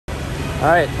All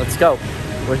right, let's go.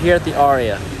 We're here at the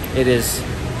Aria. It is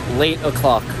late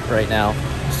o'clock right now.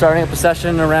 Starting up a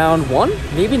session around 1,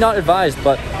 maybe not advised,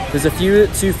 but there's a few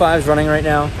 2-5s running right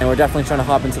now, and we're definitely trying to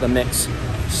hop into the mix.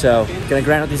 So, gonna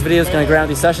grind out these videos, gonna grind out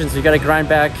these sessions. We gotta grind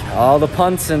back all the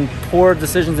punts and poor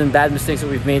decisions and bad mistakes that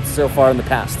we've made so far in the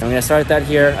past. I'm gonna start that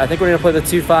here. I think we're gonna play the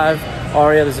 2-5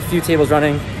 Aria. There's a few tables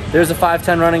running. There's a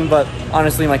 5-10 running, but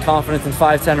honestly, my confidence in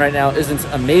 5-10 right now isn't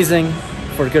amazing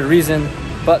for a good reason.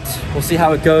 But we'll see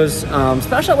how it goes.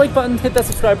 Smash that like button, hit that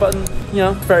subscribe button. You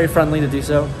know, very friendly to do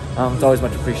so. It's always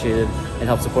much appreciated and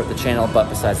helps support the channel. But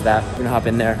besides that, we're gonna hop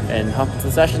in there and hop into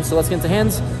the session. So let's get into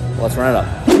hands. Let's run it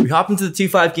up. We hop into the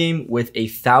 2-5 game with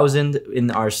 1,000 in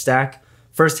our stack.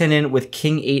 First hand in with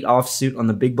King 8 offsuit on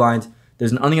the big blind.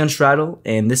 There's an ungun straddle,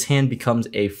 and this hand becomes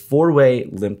a 4-way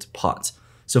limped pot.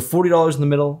 So $40 in the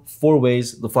middle, 4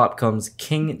 ways. The flop comes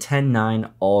King 10-9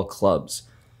 all clubs.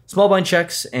 Small blind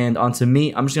checks, and onto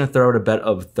me, I'm just gonna throw out a bet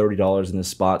of $30 in this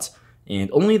spot, and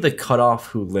only the cutoff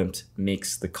who limped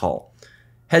makes the call.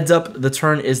 Heads up, the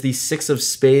turn is the 6 of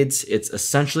spades. It's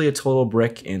essentially a total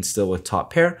brick and still with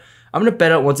top pair. I'm gonna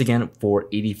bet out once again for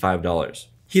 $85.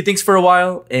 He thinks for a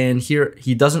while, and here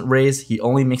he doesn't raise, he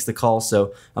only makes the call,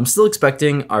 so I'm still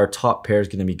expecting our top pair is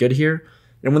gonna be good here.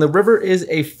 And when the river is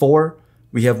a 4,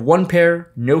 we have 1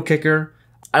 pair, no kicker.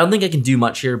 I don't think I can do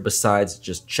much here besides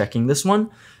just checking this one.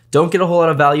 Don't get a whole lot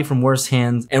of value from worse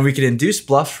hands, and we can induce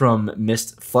bluffs from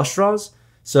missed flush draws.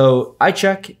 So I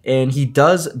check, and he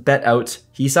does bet out.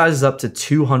 He sizes up to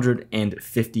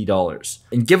 $250.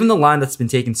 And given the line that's been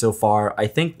taken so far, I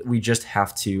think we just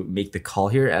have to make the call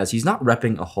here as he's not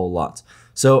repping a whole lot.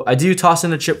 So I do toss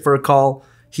in a chip for a call.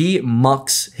 He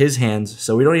mucks his hands,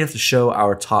 so we don't even have to show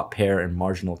our top pair and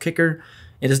marginal kicker.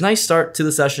 It is a nice start to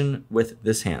the session with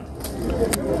this hand.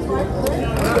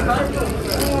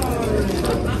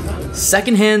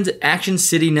 Second hand, Action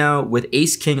City now with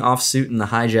Ace-King offsuit in the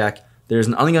hijack. There's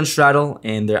an ungun straddle,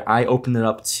 and there I opened it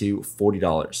up to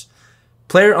 $40.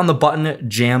 Player on the button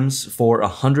jams for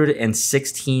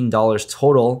 $116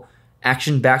 total.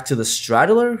 Action back to the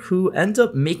straddler, who ends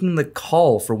up making the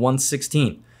call for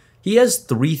 $116. He has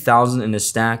 3,000 in his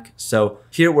stack, so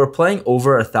here we're playing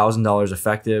over $1,000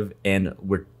 effective, and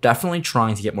we're definitely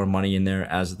trying to get more money in there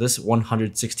as this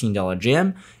 $116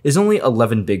 jam is only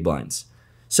 11 big blinds.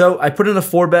 So I put in a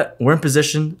 4-bet, we're in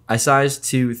position, I size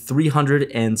to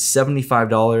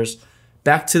 $375.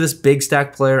 Back to this big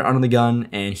stack player under the gun,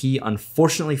 and he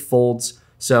unfortunately folds.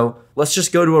 So let's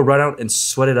just go to a run out and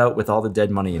sweat it out with all the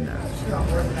dead money in there.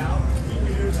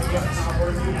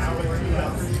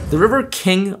 The river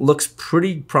king looks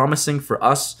pretty promising for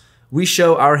us. We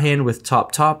show our hand with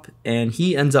top, and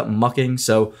he ends up mucking.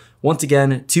 So once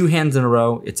again, 2 hands in a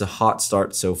row. It's a hot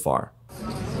start so far.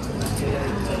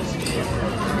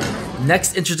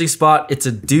 Next interesting spot, it's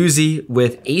a doozy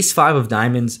with Ace-5 of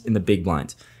diamonds in the big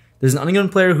blind. There's an ungun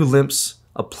player who limps,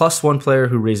 a +1 player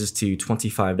who raises to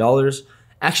 $25.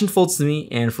 Action folds to me,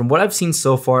 and from what I've seen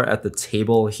so far at the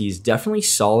table, he's definitely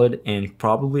solid and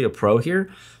probably a pro here.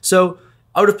 So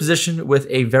out of position with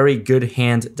a very good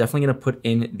hand, definitely gonna put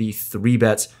in the 3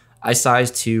 bets. I size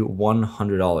to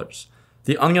 $100.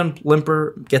 The ungun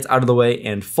limper gets out of the way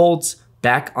and folds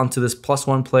back onto this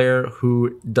 +1 player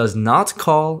who does not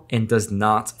call and does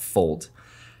not fold.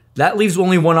 That leaves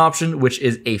only one option, which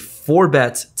is a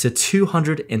 4-bet to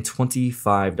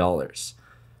 $225.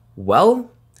 Well,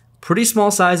 pretty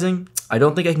small sizing. I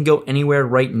don't think I can go anywhere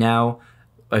right now.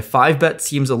 A 5-bet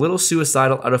seems a little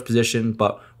suicidal out of position,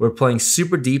 but we're playing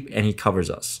super deep and he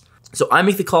covers us. So I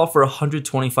make the call for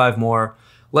 125 more.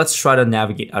 Let's try to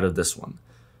navigate out of this one.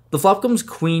 The flop comes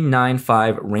Queen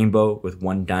 9-5 rainbow with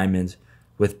 1 diamond.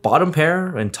 With bottom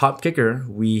pair and top kicker,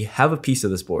 we have a piece of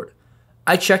this board.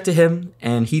 I check to him,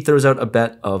 and he throws out a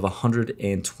bet of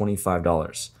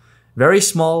 $125. Very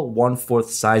small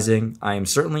 1/4 sizing. I am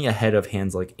certainly ahead of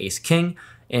hands like Ace-King,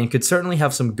 and could certainly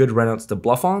have some good runouts to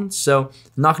bluff on, so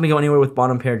not going to go anywhere with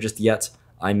bottom pair just yet.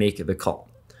 I make the call.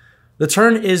 The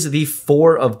turn is the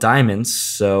 4 of diamonds,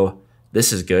 so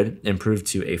this is good. Improved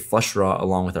to a flush draw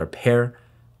along with our pair.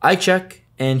 I check,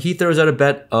 and he throws out a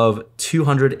bet of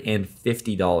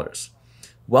 $250.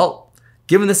 Well,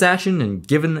 given this action and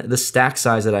given the stack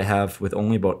size that I have with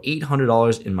only about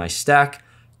 $800 in my stack,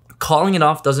 calling it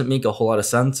off doesn't make a whole lot of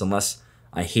sense unless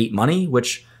I hate money,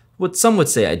 which what some would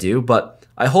say I do, but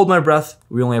I hold my breath.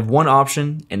 We only have one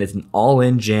option, and it's an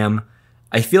all-in jam.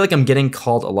 I feel like I'm getting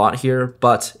called a lot here,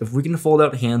 but if we can fold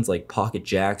out hands like pocket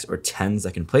jacks or 10s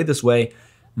that can play this way,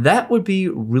 that would be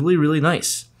really, really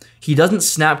nice. He doesn't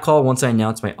snap call once I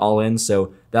announce my all-in,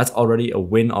 so that's already a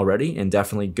win already and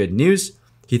definitely good news.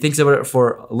 He thinks about it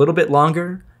for a little bit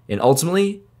longer and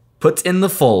ultimately puts in the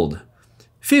fold.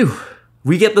 Phew.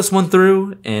 We get this one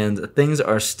through, and things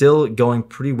are still going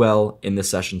pretty well in this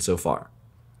session so far.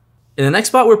 In the next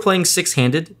spot, we're playing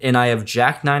 6-handed, and I have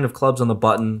Jack 9 of clubs on the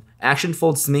button. Action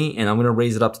folds to me, and I'm going to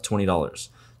raise it up to $20.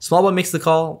 Small blind makes the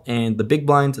call, and the big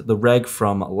blind, the reg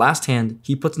from last hand,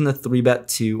 he puts in the 3-bet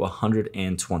to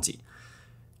 120.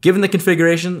 Given the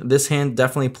configuration, this hand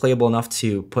definitely playable enough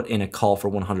to put in a call for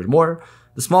 100 more.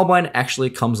 The small blind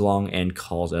actually comes along and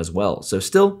calls as well. So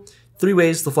still, 3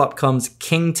 ways the flop comes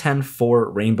king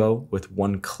 10-4 rainbow with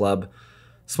 1 club.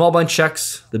 Small blind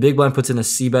checks. The big blind puts in a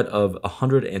c-bet of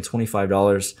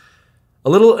 $125. A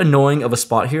little annoying of a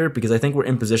spot here because I think we're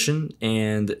in position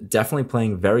and definitely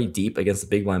playing very deep against the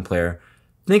big blind player.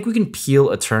 I think we can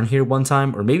peel a turn here one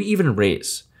time or maybe even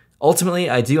raise. Ultimately,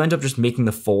 I do end up just making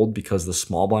the fold because the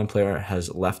small blind player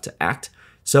has left to act.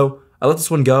 So I let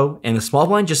this one go and the small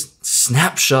blind just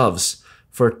snap shoves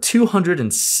for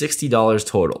 $260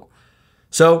 total.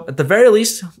 So at the very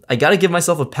least, I got to give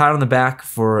myself a pat on the back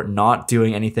for not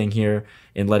doing anything here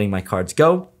and letting my cards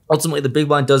go. Ultimately, the big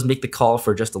blind does make the call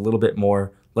for just a little bit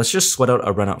more. Let's just sweat out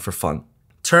a run out for fun.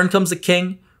 Turn comes the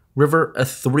king, river a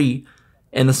 3,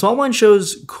 and the small blind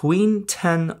shows queen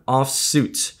 10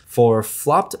 offsuit for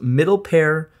flopped middle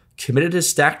pair, committed his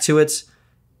stack to it,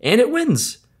 and it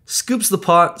wins. Scoops the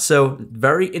pot, so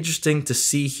very interesting to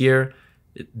see here.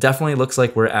 It definitely looks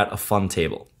like we're at a fun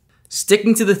table.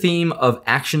 Sticking to the theme of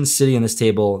action city on this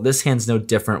table, this hand's no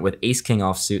different with ace-king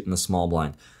offsuit in the small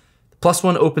blind. The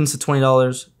 +1 opens to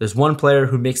 $20. There's one player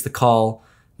who makes the call.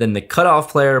 Then the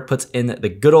cutoff player puts in the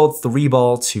good old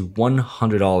 3-ball to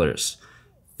 $100.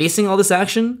 Facing all this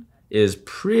action is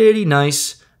pretty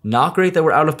nice. Not great that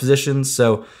we're out of position,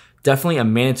 so definitely a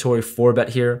mandatory 4-bet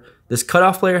here. This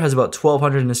cutoff player has about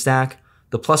 1,200 in his stack.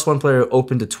 The +1 player who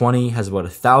opened to 20 has about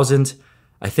 1,000.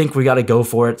 I think we got to go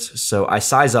for it, so I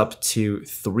size up to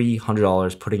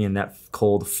 $300, putting in that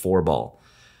cold 4-ball.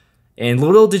 And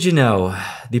little did you know,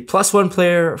 the +1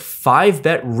 player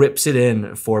 5-bet rips it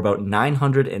in for about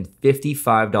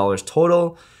 $955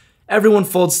 total. Everyone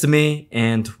folds to me,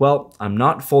 and well, I'm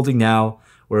not folding now.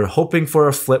 We're hoping for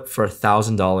a flip for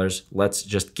 $1,000. Let's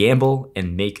just gamble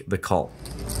and make the call.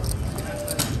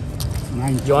 Do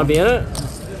you want to be in it?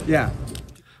 Yeah.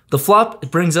 The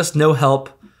flop brings us no help,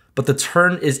 but the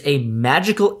turn is a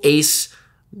magical ace.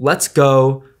 Let's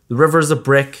go. The river is a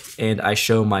brick, and I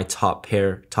show my top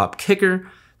pair, top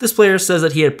kicker. This player says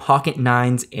that he had pocket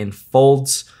 9s and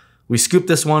folds. We scoop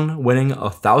this one, winning a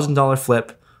 $1,000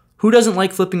 flip. Who doesn't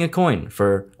like flipping a coin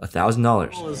for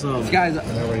 $1,000? This guy's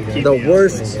the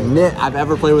worst nit I've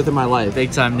ever played with in my life.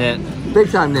 Big time nit.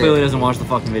 Big time nit. Clearly doesn't watch the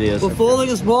fucking videos. But folding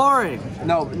is boring.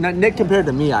 No, nit compared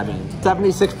to me, I mean.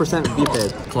 76%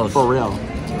 VPID. Close. For real.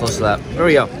 Close to that. There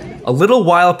we go. A little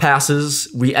while passes.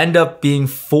 We end up being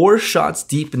 4 shots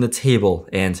deep in the table.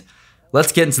 And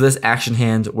let's get into this action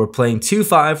hand. We're playing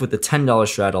 2-5 with the $10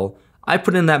 straddle. I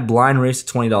put in that blind raise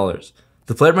to $20.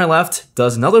 The player to my left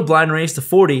does another blind raise to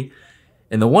 40,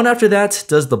 and the one after that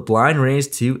does the blind raise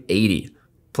to 80.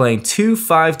 Playing 2,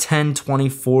 5, 10, 20,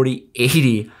 40,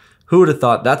 80. Who would have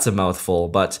thought that's a mouthful?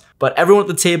 But everyone at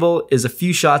the table is a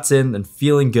few shots in and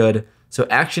feeling good, so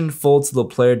action folds to the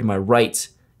player to my right,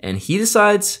 and he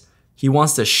decides he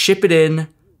wants to ship it in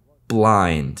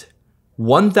blind.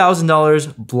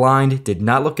 $1,000 blind, did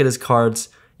not look at his cards,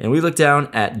 and we look down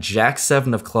at Jack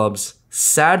 7 of clubs.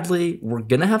 Sadly, we're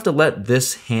gonna have to let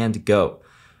this hand go.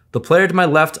 The player to my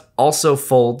left also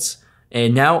folds,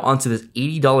 and now onto this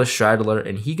 $80 straddler,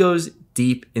 and he goes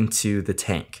deep into the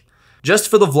tank. Just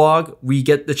for the vlog, we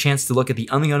get the chance to look at the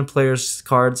unknown player's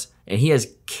cards, and he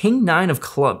has king 9 of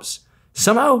clubs.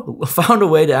 Somehow found a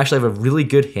way to actually have a really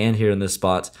good hand here in this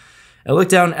spot. I look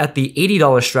down at the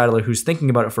 $80 straddler who's thinking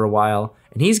about it for a while,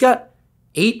 and he's got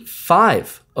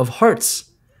 8-5 of hearts.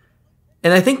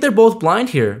 And I think they're both blind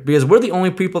here because we're the only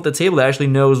people at the table that actually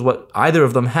knows what either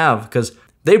of them have because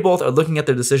they both are looking at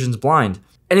their decisions blind.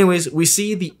 Anyways, we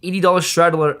see the $80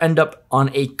 straddler end up on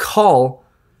a call.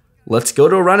 Let's go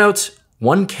to a run out.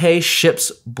 1K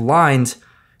ships blind.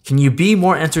 Can you be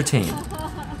more entertained?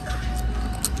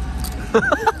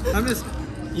 I'm just...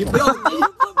 You put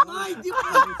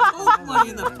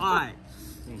money in the pie.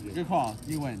 Good call.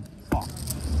 You win. Call.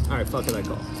 Alright, fuck it, I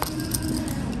call.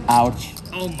 Ouch.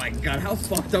 Oh my god, how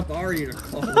fucked up are you to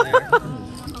call there?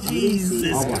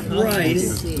 Jesus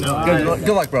Christ. No, good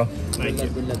luck, bro. Thank you.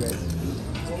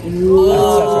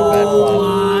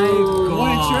 Oh my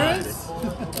god.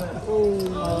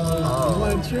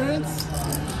 Want insurance?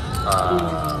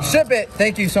 Ship it.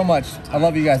 Thank you so much. I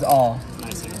love you guys all.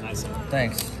 Nice.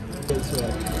 Thanks.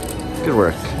 Good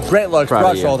work. Great luck.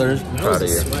 Broad shoulders. Proud of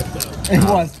you. It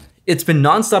was. It's been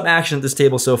nonstop action at this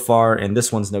table so far, and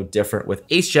this one's no different with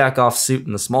ace-jack offsuit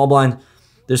in the small blind.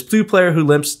 There's blue player who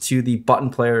limps to the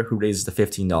button player who raises to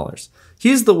 $15.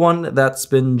 He's the one that's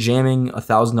been jamming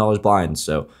 $1,000 blind,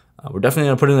 so we're definitely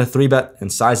going to put in a 3-bet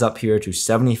and size up here to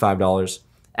 $75.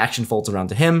 Action folds around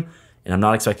to him, and I'm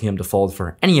not expecting him to fold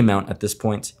for any amount at this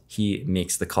point. He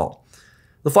makes the call.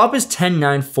 The flop is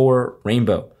 10-9-4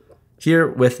 rainbow. Here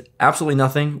with absolutely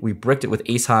nothing, we bricked it with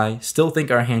ace high. Still think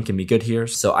our hand can be good here,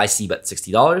 so I c-bet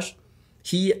 $60.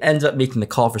 He ends up making the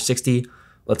call for 60.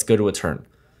 Let's go to a turn.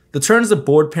 The turn is a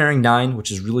board pairing 9, which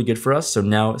is really good for us, so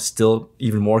now still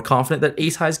even more confident that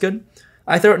ace high is good.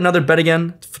 I throw out another bet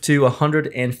again to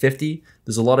 150.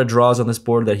 There's a lot of draws on this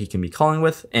board that he can be calling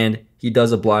with, and he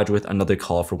does oblige with another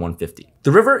call for 150.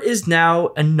 The river is now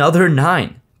another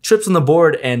 9. Trips on the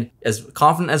board, and as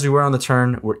confident as we were on the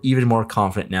turn, we're even more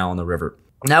confident now on the river.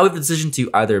 Now we have the decision to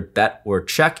either bet or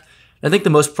check. I think the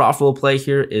most profitable play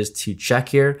here is to check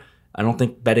here. I don't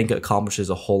think betting accomplishes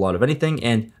a whole lot of anything,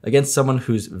 and against someone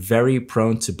who's very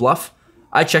prone to bluff,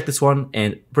 I check this one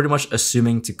and pretty much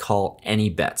assuming to call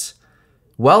any bets.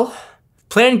 Well,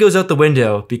 plan goes out the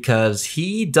window because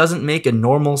he doesn't make a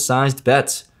normal sized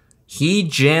bet. He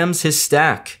jams his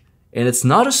stack, and it's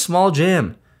not a small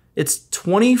jam. It's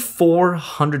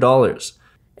 $2,400.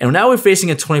 And now we're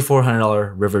facing a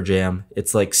 $2,400 river jam.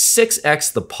 It's like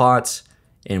 6x the pot,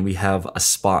 and we have a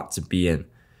spot to be in.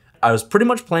 I was pretty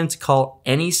much planning to call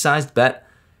any sized bet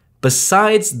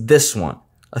besides this one.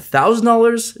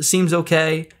 $1,000 seems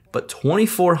okay, but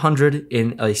 $2,400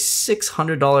 in a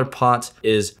 $600 pot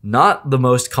is not the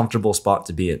most comfortable spot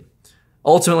to be in.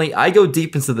 Ultimately, I go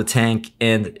deep into the tank,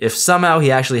 and if somehow he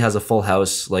actually has a full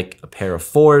house, like a pair of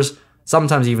 4s,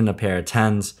 sometimes even a pair of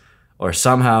 10s, or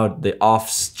somehow the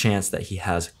off chance that he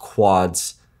has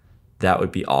quads, that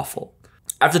would be awful.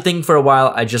 After thinking for a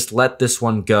while, I just let this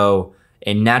one go,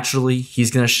 and naturally,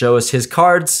 he's going to show us his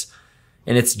cards,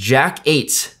 and it's Jack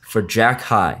 8 for Jack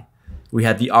High. We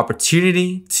had the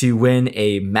opportunity to win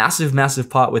a massive, massive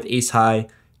pot with ace high.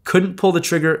 Couldn't pull the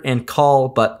trigger and call,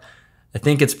 but I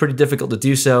think it's pretty difficult to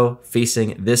do so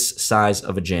facing this size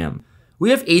of a jam. We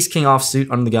have ace king offsuit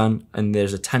on the gun, and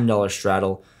there's a $10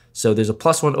 straddle. So there's a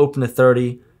 +1 open to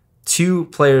 30. 2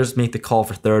 players make the call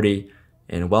for 30.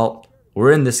 And well,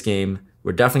 we're in this game.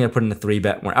 We're definitely gonna put in a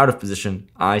 3-bet. We're out of position.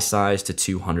 I size to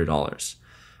 $200.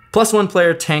 +1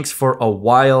 player tanks for a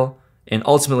while and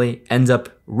ultimately ends up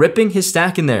ripping his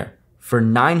stack in there for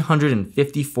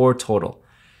 954 total.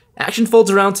 Action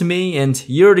folds around to me, and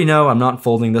you already know I'm not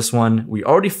folding this one. We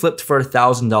already flipped for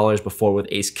 $1,000 before with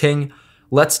ace king.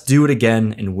 Let's do it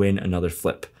again and win another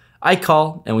flip. I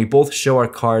call, and we both show our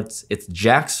cards. It's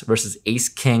jacks versus ace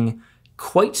king.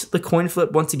 Quite the coin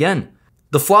flip once again.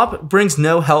 The flop brings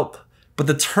no help, but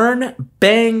the turn,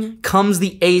 bang, comes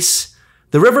the ace.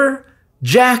 The river,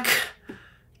 jack.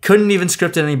 Couldn't even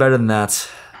script it any better than that.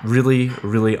 Really,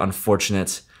 really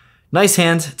unfortunate. Nice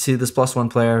hand to this +1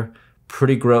 player.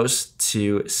 Pretty gross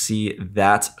to see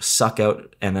that suck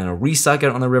out and then a re-suck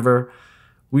out on the river.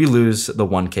 We lose the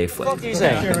 1K flip. What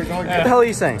the hell are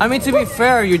you saying? I mean, to be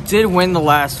fair, you did win the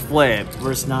last flip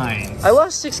versus 9. I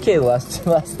lost 6K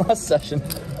last session.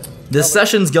 This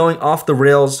session's going off the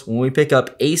rails when we pick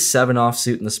up ace 7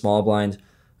 offsuit in the small blind.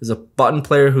 There's a button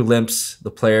player who limps,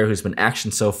 the player who's been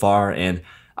action so far, and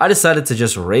I decided to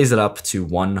just raise it up to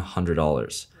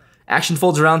 $100. Action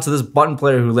folds around to this button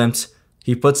player who limped.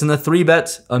 He puts in a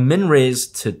 3-bet, a min raise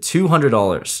to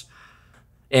 $200.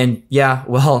 And yeah,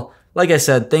 well, like I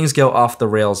said, things go off the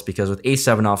rails because with ace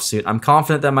 7 offsuit, I'm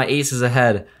confident that my ace is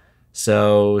ahead.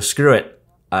 So screw it.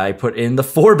 I put in the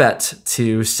 4-bet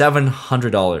to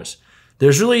 $700.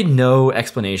 There's really no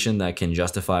explanation that can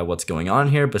justify what's going on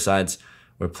here besides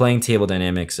we're playing table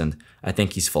dynamics, and I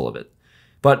think he's full of it.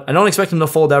 But I don't expect him to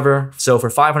fold ever, so for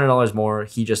 $500 more,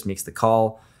 he just makes the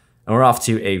call, and we're off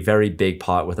to a very big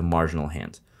pot with a marginal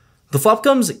hand. The flop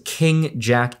comes king,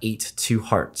 jack, 8, 2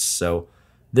 hearts, so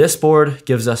this board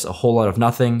gives us a whole lot of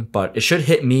nothing, but it should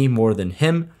hit me more than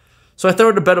him. So I throw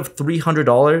out a bet of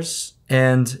 $300,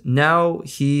 and now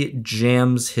he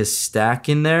jams his stack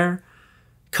in there,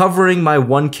 covering my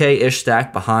 1K-ish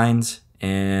stack behind,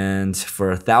 and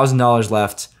for $1,000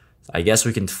 left, I guess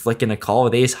we can flick in a call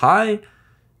with ace high,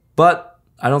 but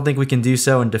I don't think we can do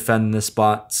so and defend this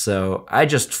spot, so I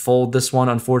just fold this one,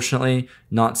 unfortunately,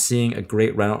 not seeing a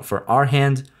great run out for our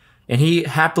hand. And he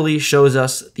happily shows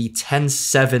us the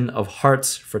 10-7 of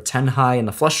hearts for 10 high in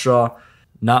the flush draw.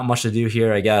 Not much to do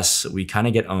here, I guess. We kind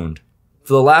of get owned.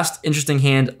 For the last interesting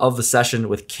hand of the session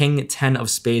with king 10 of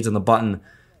spades on the button,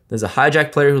 there's a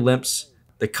hijack player who limps.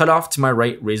 The cutoff to my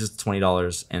right raises to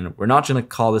 $20, and we're not going to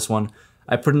call this one.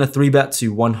 I put in a 3-bet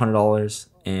to $100.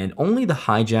 and only the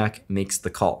hijack makes the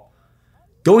call.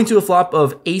 Going to a flop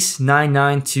of ace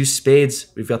 9-9 2 spades,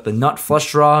 we've got the nut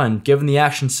flush draw, and given the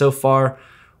action so far,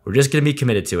 we're just going to be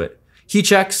committed to it. He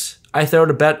checks. I throw out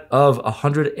a bet of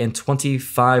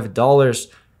 $125.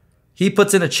 He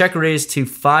puts in a check raise to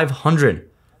 500.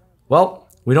 Well,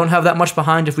 we don't have that much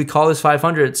behind if we call this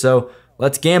 500, so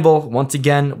let's gamble. Once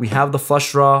again, we have the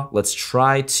flush draw. Let's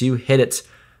try to hit it.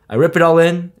 I rip it all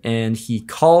in, and he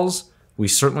calls. We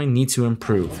certainly need to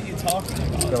improve. What are you talking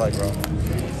about? I feel like, bro.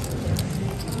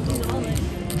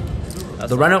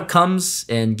 The runout comes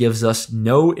and gives us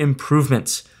no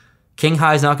improvement. King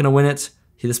high is not going to win it.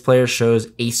 This player shows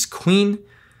ace queen.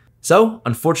 So,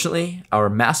 unfortunately, our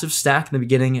massive stack in the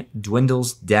beginning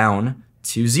dwindles down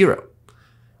to 0.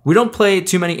 We don't play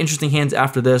too many interesting hands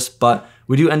after this, but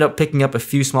we do end up picking up a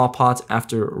few small pots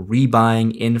after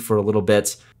rebuying in for a little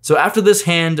bit. So after this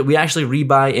hand, we actually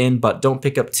rebuy in, but don't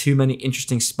pick up too many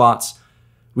interesting spots.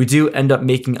 We do end up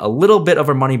making a little bit of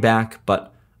our money back,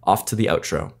 but off to the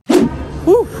outro.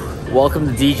 Woo! Welcome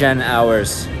to DGen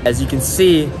hours. As you can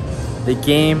see, the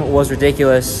game was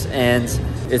ridiculous, and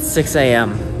it's 6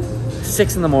 a.m.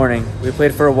 6 in the morning. We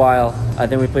played for a while. I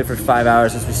think we played for 5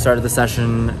 hours since we started the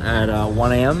session at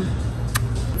 1 a.m.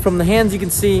 From the hands, you can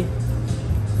see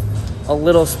a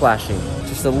little splashing,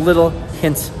 just a little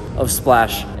hint of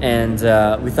splash, and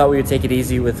we thought we would take it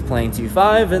easy with playing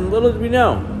 2-5, and little did we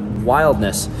know,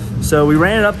 wildness. So we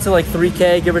ran it up to like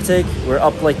 3K, give or take. We're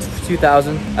up like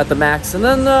 2,000 at the max, and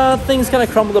then things kind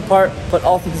of crumbled apart, but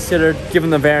all things considered,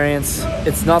 given the variance,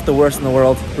 it's not the worst in the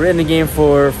world. We're in the game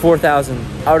for 4,000,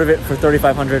 out of it for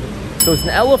 3,500. So it's an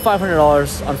L of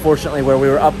 $500, unfortunately, where we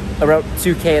were up around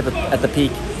 2K at the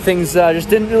peak. Things just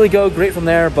didn't really go great from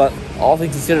there, but all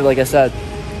things considered, like I said,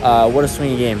 what a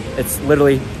swingy game. It's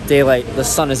literally daylight, the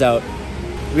sun is out.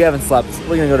 We haven't slept,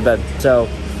 we're gonna go to bed. So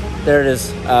there it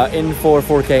is, in for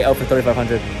 4K, out for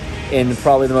 3,500, in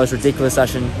probably the most ridiculous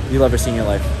session you'll ever see in your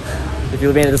life. If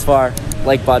you've made it this far,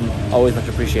 like button, always much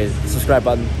appreciated. Subscribe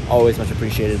button, always much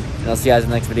appreciated. And I'll see you guys in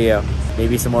the next video.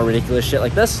 Maybe some more ridiculous shit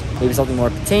like this, maybe something more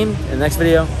tame in the next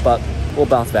video, but we'll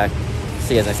bounce back.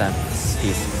 See you guys next time.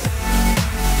 Peace.